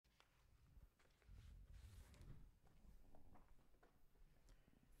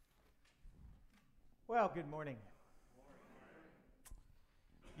Well, good morning.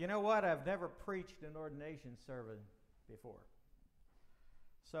 You know what? I've never preached an ordination sermon before.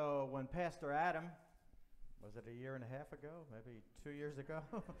 So when Pastor Adam, was it a year and a half ago, maybe 2 years ago,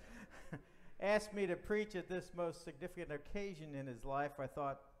 asked me to preach at this most significant occasion in his life, I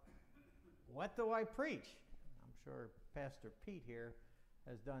thought, what do I preach? I'm sure Pastor Pete here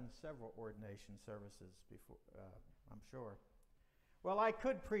has done several ordination services before, I'm sure. Well, I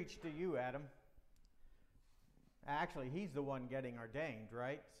could preach to you, Adam. Actually, he's the one getting ordained,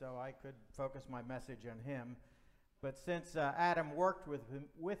 right? So I could focus my message on him. But since Adam worked with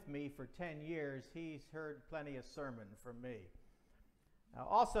me for 10 years, he's heard plenty of sermon from me.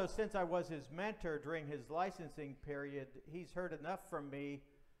 Also, since I was his mentor during his licensing period, he's heard enough from me,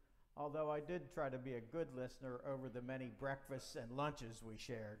 although I did try to be a good listener over the many breakfasts and lunches we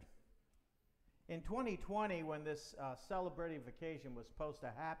shared. In 2020, when this celebrative occasion was supposed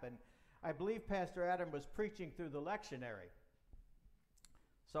to happen, I believe Pastor Adam was preaching through the lectionary.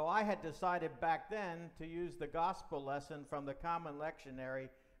 So I had decided back then to use the gospel lesson from the Common Lectionary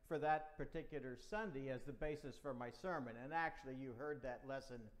for that particular Sunday as the basis for my sermon. And actually, you heard that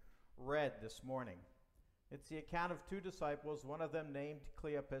lesson read this morning. It's the account of two disciples, one of them named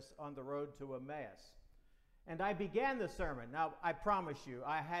Cleopas, on the road to Emmaus. And I began the sermon. Now, I promise you,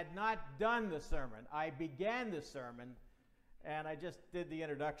 I had not done the sermon. I began the sermon. And I just did the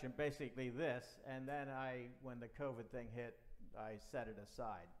introduction, basically this, and then when the COVID thing hit, I set it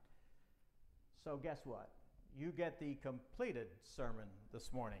aside. So guess what? You get the completed sermon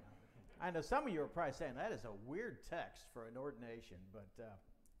this morning. I know some of you are probably saying, that is a weird text for an ordination, but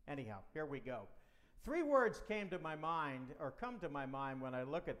anyhow, here we go. 3 words come to my mind when I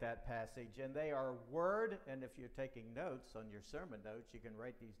look at that passage, and they are word, and if you're taking notes on your sermon notes, you can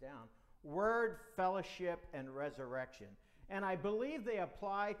write these down, word, fellowship, and resurrection. And I believe they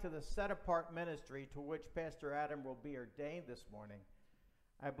apply to the set-apart ministry to which Pastor Adam will be ordained this morning.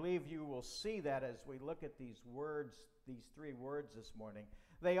 I believe you will see that as we look at these words, these 3 words this morning.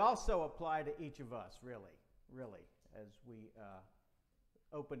 They also apply to each of us, really, as we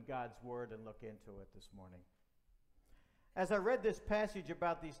open God's Word and look into it this morning. As I read this passage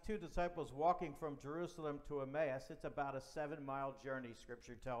about these 2 disciples walking from Jerusalem to Emmaus, it's about a 7-mile journey,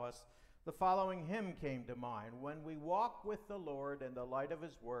 Scripture tells us. The following hymn came to mind. When we walk with the Lord in the light of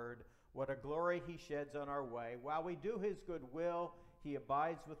his word, what a glory he sheds on our way. While we do his good will, he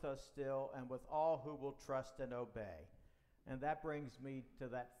abides with us still and with all who will trust and obey. And that brings me to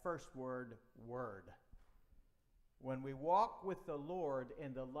that first word, word. When we walk with the Lord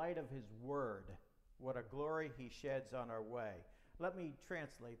in the light of his word, what a glory he sheds on our way. Let me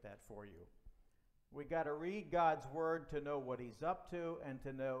translate that for you. We got to read God's word to know what he's up to and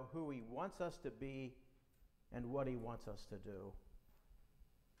to know who he wants us to be and what he wants us to do.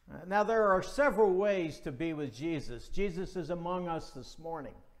 Now, there are several ways to be with Jesus. Jesus is among us this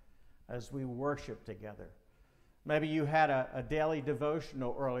morning as we worship together. Maybe you had a daily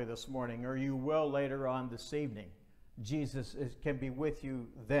devotional early this morning, or you will later on this evening. Jesus can be with you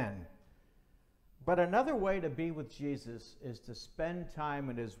then. But another way to be with Jesus is to spend time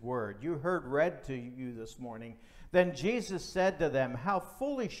in his word. You heard read to you this morning. Then Jesus said to them, how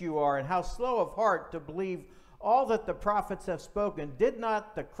foolish you are and how slow of heart to believe all that the prophets have spoken. Did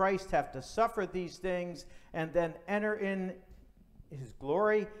not the Christ have to suffer these things and then enter in his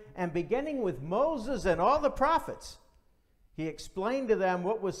glory? And beginning with Moses and all the prophets, he explained to them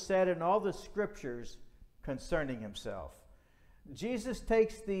what was said in all the scriptures concerning himself. Jesus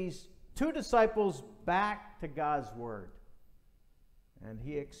takes these 2 disciples back to God's word. And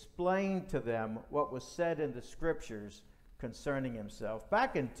he explained to them what was said in the scriptures concerning himself.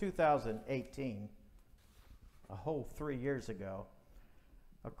 Back in 2018, a whole 3 years ago,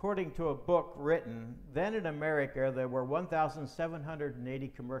 according to a book written, then in America there were 1,780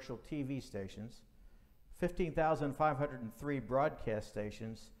 commercial TV stations, 15,503 broadcast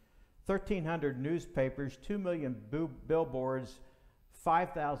stations, 1,300 newspapers, 2 million billboards,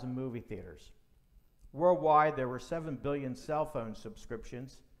 5,000 movie theaters. Worldwide, there were 7 billion cell phone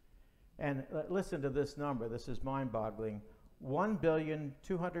subscriptions. And listen to this number. This is mind-boggling.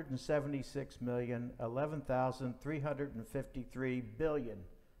 1,276,011,353 billion.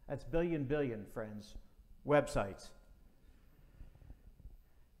 That's billion, friends. Websites.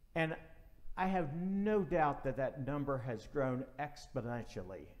 And I have no doubt that that number has grown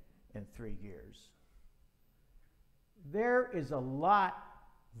exponentially in 3 years. There is a lot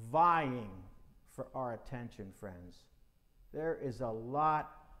vying for our attention, friends. There is a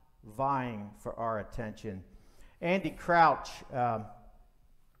lot vying for our attention. Andy Crouch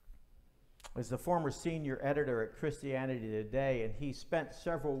is the former senior editor at Christianity Today, and he spent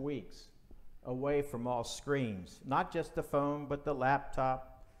several weeks away from all screens, not just the phone, but the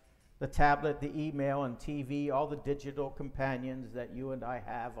laptop, the tablet, the email and TV, all the digital companions that you and I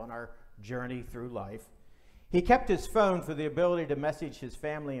have on our journey through life. He kept his phone for the ability to message his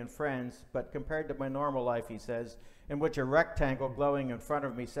family and friends, but compared to my normal life, he says, in which a rectangle glowing in front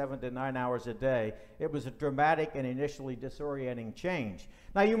of me 7 to 9 hours a day, it was a dramatic and initially disorienting change.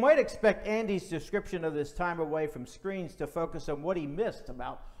 Now, you might expect Andy's description of this time away from screens to focus on what he missed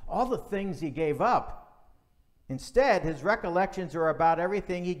about all the things he gave up. Instead, his recollections are about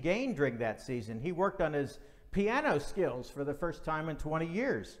everything he gained during that season. He worked on his piano skills for the first time in 20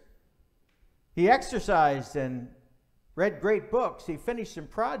 years. He exercised and read great books. He finished some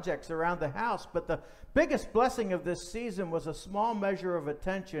projects around the house. But the biggest blessing of this season was a small measure of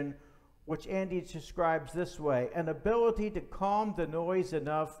attention, which Andy describes this way: an ability to calm the noise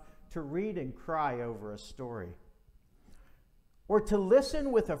enough to read and cry over a story, or to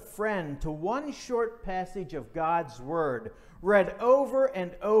listen with a friend to one short passage of God's Word, read over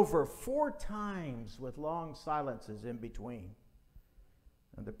and over 4 times with long silences in between.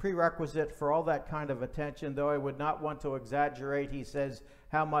 And the prerequisite for all that kind of attention, though I would not want to exaggerate, he says,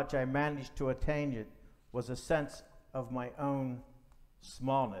 how much I managed to attain it, was a sense of my own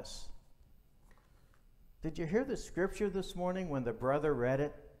smallness. Did you hear the scripture this morning when the brother read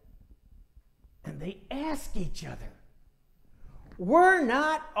it? And they ask each other, were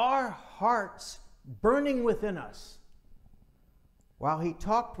not our hearts burning within us while he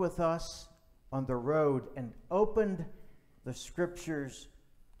talked with us on the road and opened the scriptures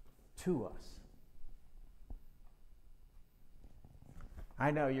to us?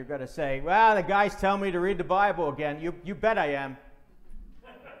 I know you're going to say, well, the guys tell me to read the Bible again. You bet I am.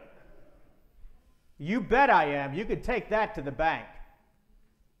 You bet I am. You could take that to the bank.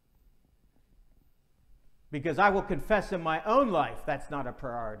 Because I will confess in my own life that's not a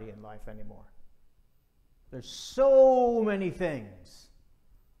priority in life anymore. There's so many things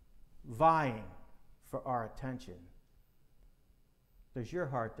vying for our attention. Does your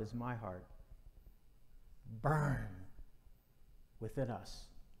heart, does my heart burn within us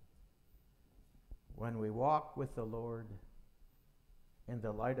when we walk with the Lord in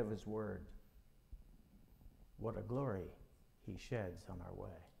the light of His Word? What a glory He sheds on our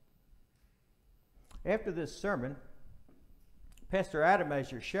way. After this sermon, Pastor Adam,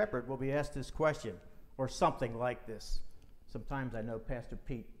 as your shepherd, will be asked this question, or something like this. Sometimes I know Pastor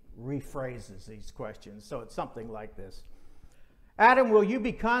Pete rephrases these questions, so it's something like this. Adam, will you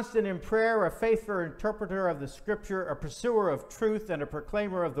be constant in prayer, a faithful interpreter of the Scripture, a pursuer of truth, and a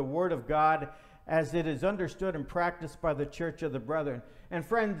proclaimer of the Word of God as it is understood and practiced by the Church of the Brethren? And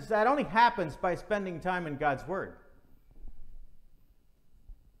friends, that only happens by spending time in God's Word.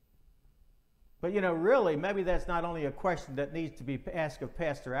 But really, maybe that's not only a question that needs to be asked of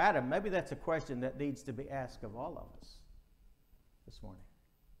Pastor Adam, maybe that's a question that needs to be asked of all of us this morning.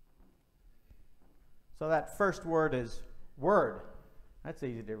 So that first word is word. That's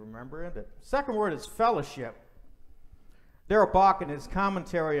easy to remember, isn't it? Second word is fellowship. Darrell Bock, in his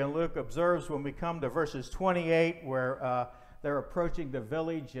commentary on Luke, observes when we come to verses 28, where they're approaching the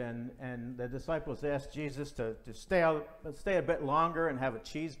village and the disciples ask Jesus to stay a bit longer and have a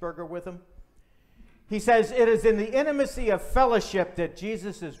cheeseburger with them. He says, it is in the intimacy of fellowship that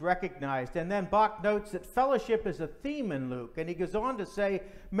Jesus is recognized. And then Bach notes that fellowship is a theme in Luke. And he goes on to say,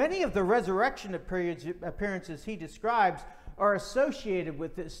 many of the resurrection appearances he describes are associated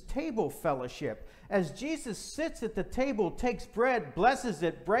with this table fellowship. As Jesus sits at the table, takes bread, blesses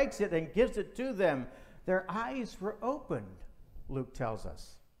it, breaks it, and gives it to them, their eyes were opened, Luke tells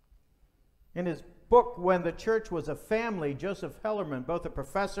us. In his book, When the Church Was a Family, Joseph Hellerman, both a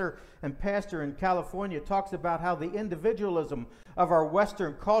professor and pastor in California, talks about how the individualism of our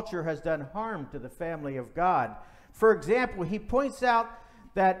Western culture has done harm to the family of God. For example, he points out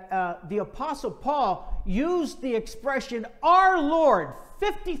that the Apostle Paul used the expression, our Lord,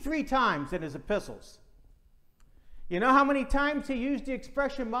 53 times in his epistles. You know how many times he used the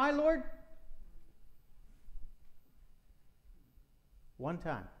expression, my Lord? 1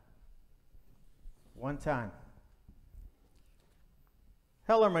 time. 1 time.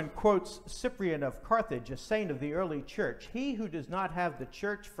 Hellerman quotes Cyprian of Carthage, a saint of the early church. He who does not have the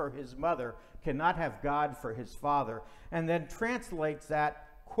church for his mother cannot have God for his father. And then translates that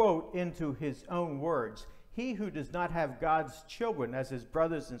quote into his own words. He who does not have God's children as his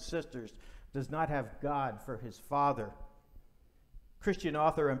brothers and sisters does not have God for his father. Christian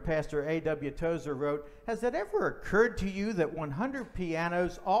author and pastor A.W. Tozer wrote, has it ever occurred to you that 100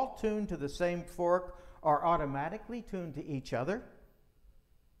 pianos all tuned to the same fork are automatically tuned to each other?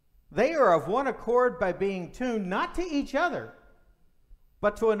 They are of one accord by being tuned not to each other,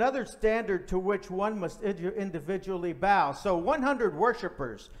 but to another standard to which one must individually bow. So 100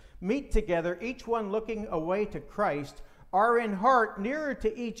 worshipers meet together, each one looking away to Christ, are in heart nearer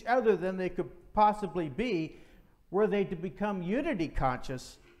to each other than they could possibly be were they to become unity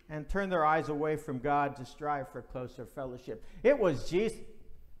conscious and turn their eyes away from God to strive for closer fellowship. It was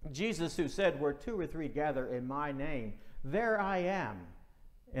Jesus who said, where two or three gather in my name, there I am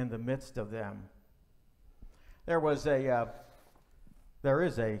in the midst of them. There is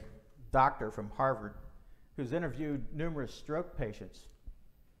a doctor from Harvard who's interviewed numerous stroke patients.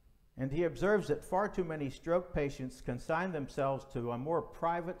 And he observes that far too many stroke patients consign themselves to a more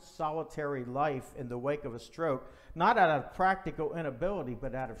private, solitary life in the wake of a stroke, not out of practical inability,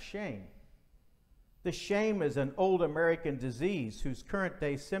 but out of shame. The shame is an old American disease whose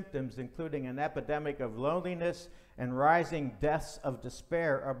current-day symptoms, including an epidemic of loneliness and rising deaths of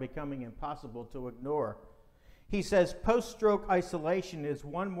despair, are becoming impossible to ignore. He says post-stroke isolation is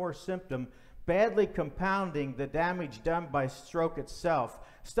one more symptom, badly compounding the damage done by stroke itself.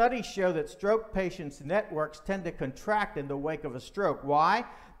 Studies show that stroke patients' networks tend to contract in the wake of a stroke. Why?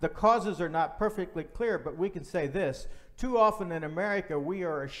 The causes are not perfectly clear, but we can say this. Too often in America, we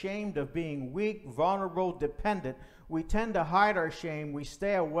are ashamed of being weak, vulnerable, dependent. We tend to hide our shame. We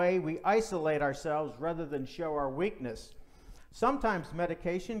stay away. We isolate ourselves rather than show our weakness. Sometimes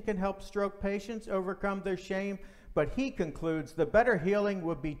medication can help stroke patients overcome their shame, but he concludes the better healing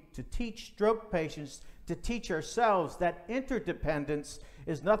would be to teach stroke patients to teach ourselves that interdependence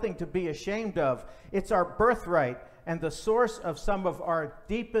is nothing to be ashamed of. It's our birthright and the source of some of our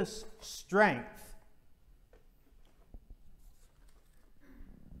deepest strength.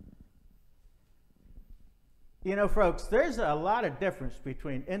 You know, folks, there's a lot of difference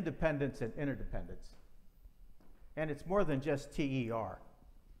between independence and interdependence. And it's more than just TER.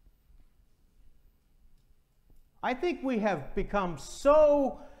 I think we have become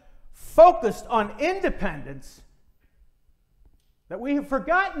so focused on independence that we have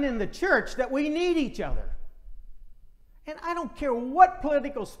forgotten in the church that we need each other. And I don't care what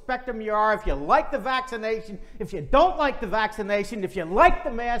political spectrum you are, if you like the vaccination, if you don't like the vaccination, if you like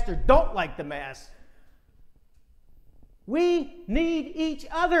the mask or don't like the mask. We need each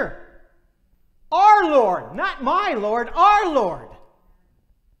other. Our Lord, not my Lord, our Lord.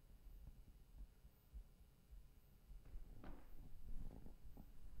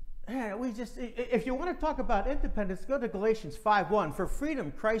 If you want to talk about independence, go to Galatians 5:1. For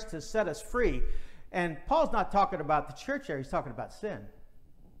freedom, Christ has set us free. And Paul's not talking about the church here, he's talking about sin.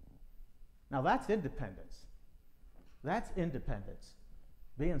 Now that's independence. That's independence.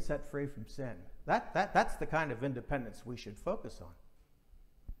 Being set free from sin. That's the kind of independence we should focus on.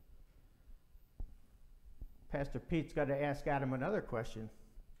 Pastor Pete's got to ask Adam another question.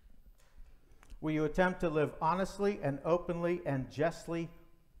 Will you attempt to live honestly and openly and justly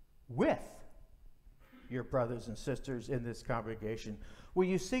with your brothers and sisters in this congregation? Will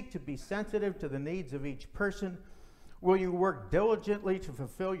you seek to be sensitive to the needs of each person? Will you work diligently to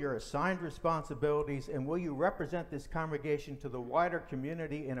fulfill your assigned responsibilities? And will you represent this congregation to the wider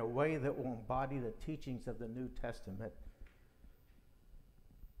community in a way that will embody the teachings of the New Testament?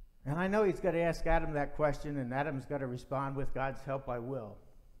 And I know he's got to ask Adam that question, and Adam's got to respond, with God's help, I will.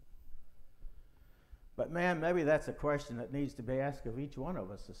 But man, maybe that's a question that needs to be asked of each one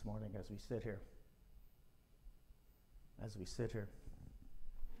of us this morning as we sit here. As we sit here.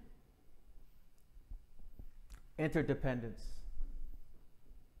 Interdependence.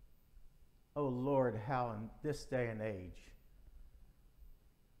 Oh Lord, how in this day and age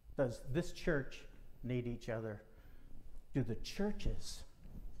does this church need each other? Do the churches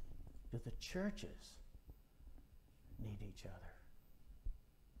need each other?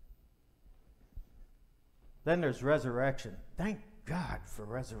 Then there's resurrection. Thank God for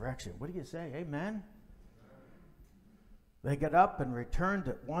resurrection. What do you say? Amen? They got up and returned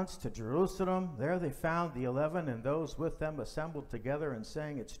at once to Jerusalem. There they found the 11 and those with them assembled together and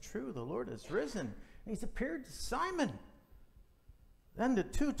saying, "It's true, the Lord has risen. And he's appeared to Simon." Then the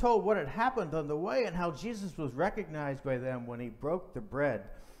two told what had happened on the way and how Jesus was recognized by them when he broke the bread.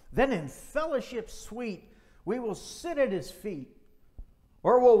 Then in fellowship sweet, we will sit at his feet,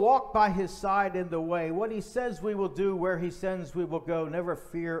 or we'll walk by his side in the way. What he says we will do, where he sends we will go. Never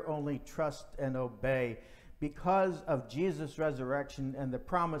fear, only trust and obey. Because of Jesus' resurrection and the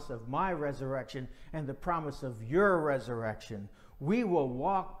promise of my resurrection and the promise of your resurrection, we will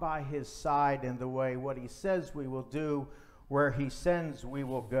walk by his side in the way. What he says we will do, where he sends we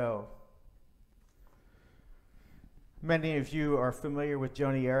will go. Many of you are familiar with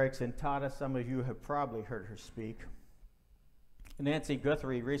Joni Eareckson Tada. Some of you have probably heard her speak. Nancy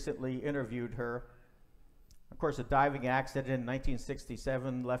Guthrie recently interviewed her. Of course, a diving accident in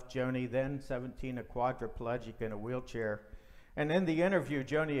 1967 left Joni, then 17, a quadriplegic in a wheelchair. And in the interview,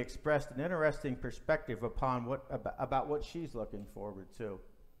 Joni expressed an interesting perspective about what she's looking forward to.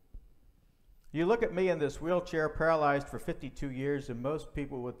 You look at me in this wheelchair, paralyzed for 52 years, and most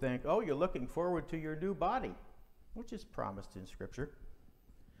people would think, oh, you're looking forward to your new body, which is promised in Scripture.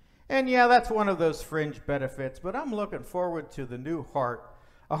 And yeah, that's one of those fringe benefits, but I'm looking forward to the new heart,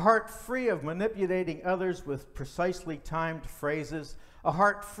 a heart free of manipulating others with precisely timed phrases, a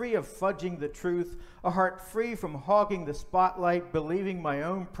heart free of fudging the truth, a heart free from hogging the spotlight, believing my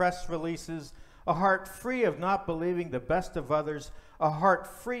own press releases, a heart free of not believing the best of others, a heart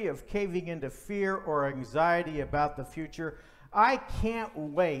free of caving into fear or anxiety about the future. I can't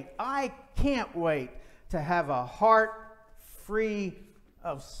wait to have a heart free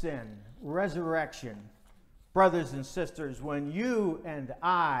of sin, resurrection. Brothers and sisters, when you and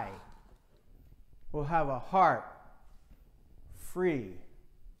I will have a heart free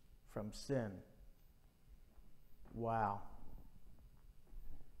from sin. Wow.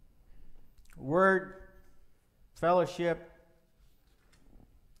 Word, fellowship,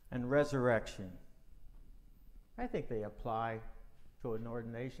 and resurrection. I think they apply to an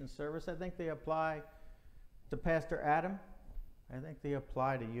ordination service. I think they apply to Pastor Adam. I think they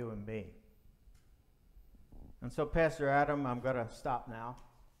apply to you and me. And so, Pastor Adam, I'm going to stop now.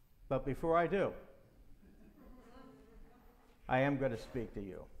 But before I do, I am going to speak to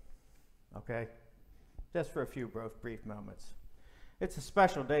you. Okay? Just for a few brief moments. It's a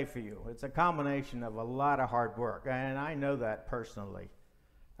special day for you. It's a combination of a lot of hard work, and I know that personally.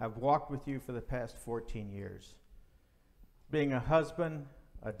 I've walked with you for the past 14 years. Being a husband,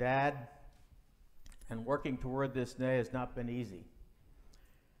 a dad, and working toward this day has not been easy.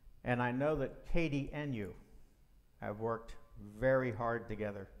 And I know that Katie and you have worked very hard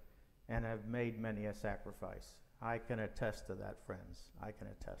together and have made many a sacrifice. I can attest to that, friends. I can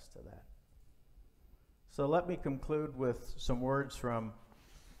attest to that. So let me conclude with some words from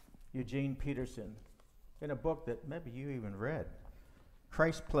Eugene Peterson in a book that maybe you even read.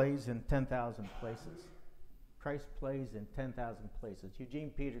 Christ Plays in 10,000 Places. Christ Plays in 10,000 Places.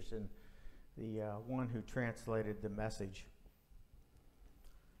 Eugene Peterson, the one who translated the Message.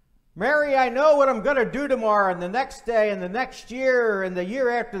 Mary, I know what I'm going to do tomorrow and the next day and the next year and the year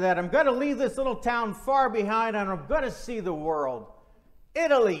after that. I'm going to leave this little town far behind and I'm going to see the world.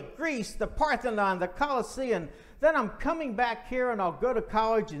 Italy, Greece, the Parthenon, the Colosseum. Then I'm coming back here and I'll go to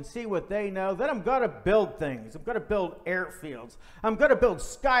college and see what they know. Then I'm going to build things. I'm going to build airfields. I'm going to build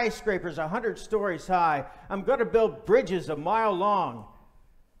skyscrapers 100 stories high. I'm going to build bridges a mile long.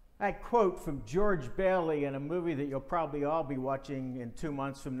 I quote from George Bailey in a movie that you'll probably all be watching in 2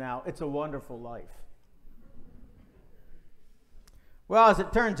 months from now, It's a Wonderful Life. Well, as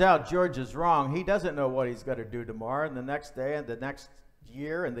it turns out, George is wrong. He doesn't know what he's going to do tomorrow and the next day and the next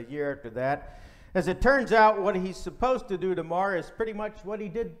year and the year after that. As it turns out, what he's supposed to do tomorrow is pretty much what he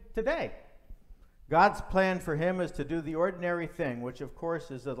did today. God's plan for him is to do the ordinary thing, which of course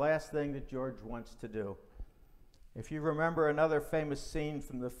is the last thing that George wants to do. If you remember another famous scene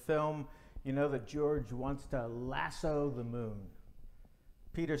from the film, you know that George wants to lasso the moon.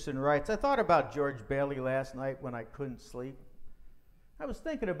 Peterson writes, I thought about George Bailey last night when I couldn't sleep. I was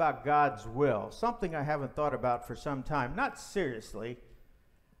thinking about God's will, something I haven't thought about for some time. Not seriously,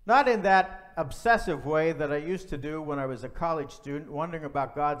 not in that obsessive way that I used to do when I was a college student, wondering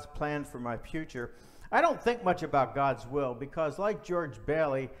about God's plan for my future. I don't think much about God's will because, like George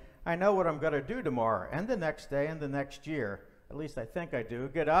Bailey, I know what I'm going to do tomorrow and the next day and the next year. At least I think I do.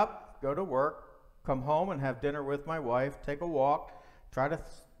 Get up, go to work, come home and have dinner with my wife, take a walk, try to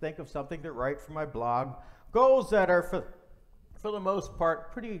think of something to write for my blog. Goals that are, for the most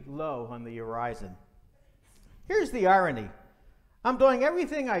part, pretty low on the horizon. Here's the irony. I'm doing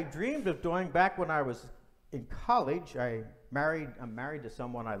everything I dreamed of doing back when I was in college. I'm married to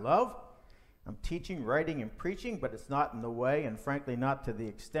someone I love. I'm teaching, writing, and preaching, but it's not in the way, and frankly not to the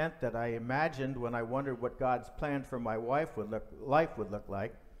extent that I imagined when I wondered what God's plan for my life would look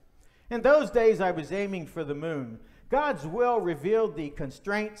like. In those days, I was aiming for the moon. God's will revealed the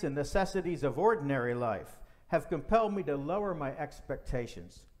constraints and necessities of ordinary life, have compelled me to lower my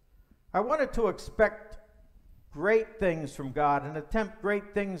expectations. I wanted to expect great things from God and attempt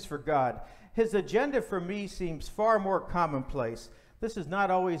great things for God. His agenda for me seems far more commonplace. This has not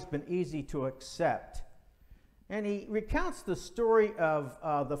always been easy to accept. And he recounts the story of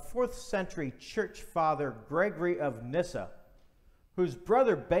the 4th century church father Gregory of Nyssa, whose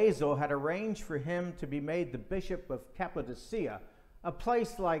brother Basil had arranged for him to be made the bishop of Cappadocia, a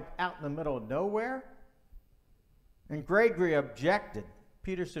place like out in the middle of nowhere. And Gregory objected.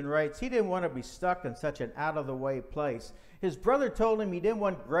 Peterson writes, he didn't want to be stuck in such an out-of-the-way place. His brother told him he didn't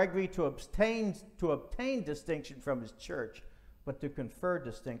want Gregory to obtain distinction from his church, but to confer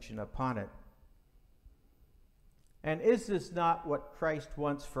distinction upon it. And is this not what Christ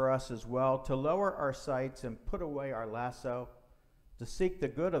wants for us as well? To lower our sights and put away our lasso, to seek the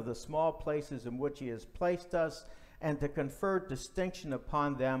good of the small places in which he has placed us, and to confer distinction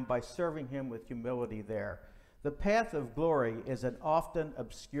upon them by serving him with humility there. The path of glory is an often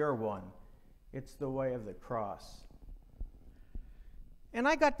obscure one. It's the way of the cross. And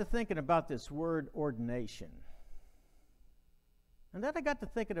I got to thinking about this word ordination. And then I got to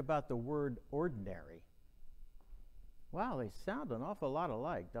thinking about the word ordinary. Wow, they sound an awful lot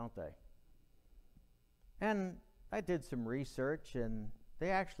alike, don't they? And I did some research, and they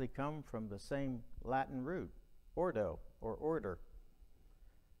actually come from the same Latin root, ordo, or order.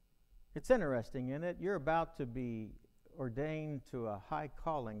 It's interesting, isn't it? You're about to be ordained to a high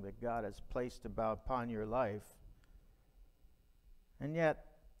calling that God has placed upon your life. And yet,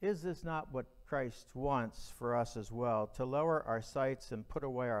 is this not what Christ wants for us as well? To lower our sights and put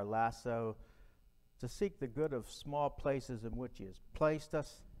away our lasso, to seek the good of small places in which he has placed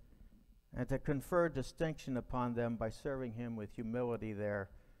us, and to confer distinction upon them by serving him with humility there.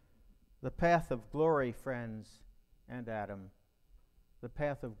 The path of glory, friends, and Adam, the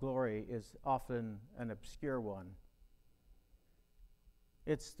path of glory is often an obscure one.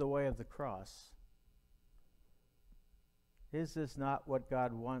 It's the way of the cross. Is this not what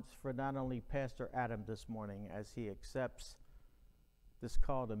God wants for not only Pastor Adam this morning as he accepts this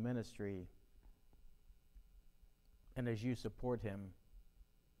call to ministry, and as you support him?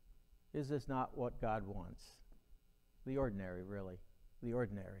 Is this not what God wants? The ordinary, really. The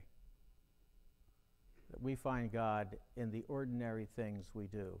ordinary. That we find God in the ordinary things we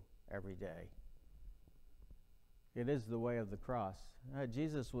do every day. It is the way of the cross.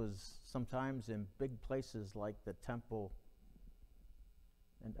 Jesus was sometimes in big places like the temple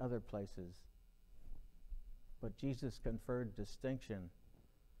and other places. But Jesus conferred distinction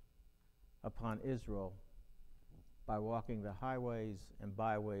upon Israel by walking the highways and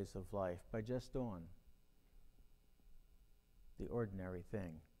byways of life, by just doing the ordinary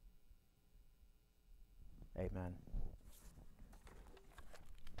thing. Amen.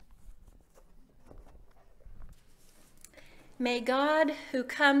 May God, who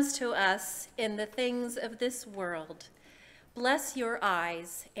comes to us in the things of this world, bless your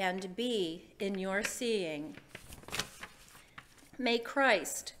eyes and be in your seeing. May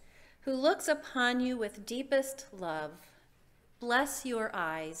Christ, who looks upon you with deepest love, bless your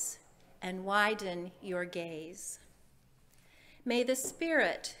eyes and widen your gaze. May the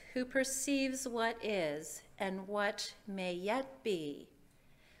Spirit, who perceives what is and what may yet be,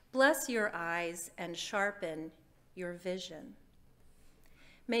 bless your eyes and sharpen your vision.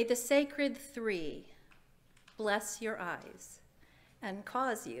 May the sacred three bless your eyes and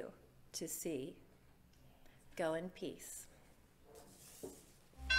cause you to see. Go in peace.